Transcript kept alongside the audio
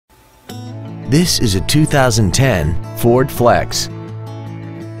This is a 2010 Ford Flex.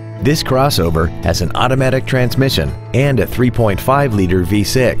 This crossover has an automatic transmission and a 3.5-liter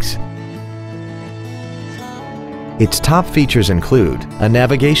V6. Its top features include a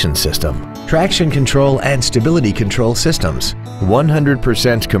navigation system, traction control and stability control systems,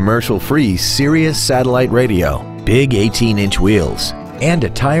 100% commercial-free Sirius satellite radio, big 18-inch wheels, and a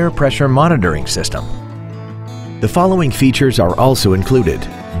tire pressure monitoring system. The following features are also included: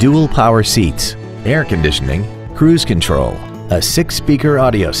 dual power seats, air conditioning, cruise control, a 6-speaker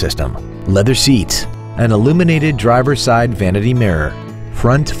audio system, leather seats, an illuminated driver's side vanity mirror,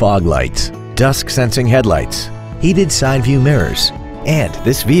 front fog lights, dusk sensing headlights, heated side view mirrors, and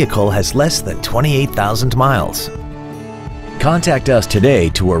this vehicle has less than 28,000 miles. Contact us today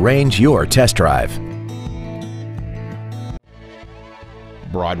to arrange your test drive.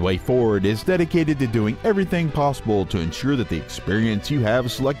 Broadway Ford is dedicated to doing everything possible to ensure that the experience you have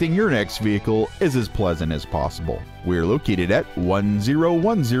selecting your next vehicle is as pleasant as possible. We're located at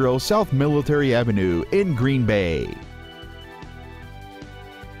 1010 South Military Avenue in Green Bay.